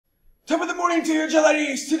morning to you,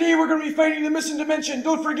 Gelatis. Today we're going to be finding the missing dimension.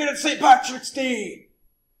 Don't forget it's St. Patrick's Day.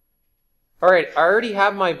 Alright, I already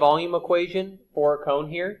have my volume equation for a cone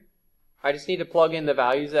here. I just need to plug in the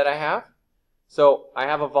values that I have. So I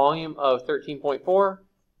have a volume of 13.4.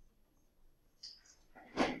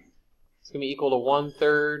 It's going to be equal to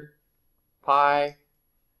 1/3 pi.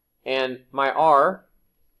 And my r,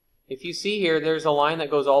 if you see here, there's a line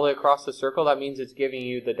that goes all the way across the circle. That means it's giving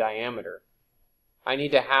you the diameter. I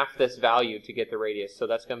need to half this value to get the radius, so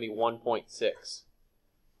that's going to be 1.6.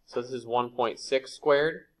 So this is 1.6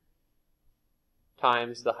 squared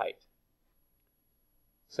times the height.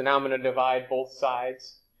 So now I'm going to divide both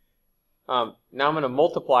sides. Now I'm going to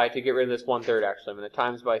multiply to get rid of this 1/3 actually. I'm going to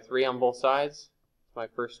times by 3 on both sides. That's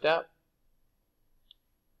my first step.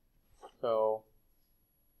 So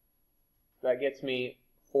that gets me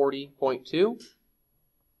 40.2.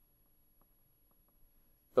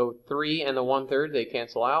 So 3 and the 1/3, they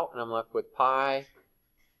cancel out, and I'm left with pi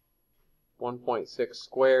 1.6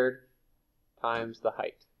 squared times the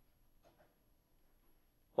height.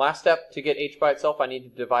 Last step, to get h by itself, I need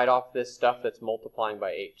to divide off this stuff that's multiplying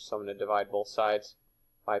by h. So I'm going to divide both sides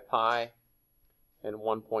by pi and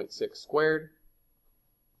 1.6 squared.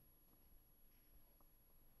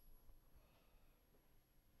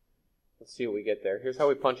 Let's see what we get there. Here's how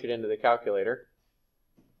we punch it into the calculator.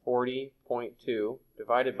 40.2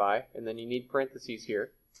 divided by, and then you need parentheses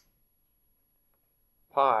here,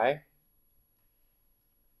 pi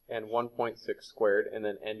and 1.6 squared, and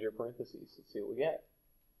then end your parentheses. Let's see what we get.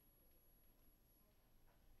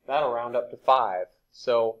 That'll round up to 5.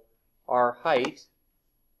 So our height,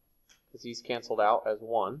 because these canceled out as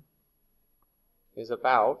 1, is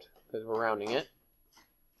about, because we're rounding it,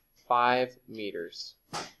 5 meters.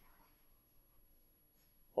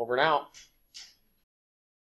 Over and out.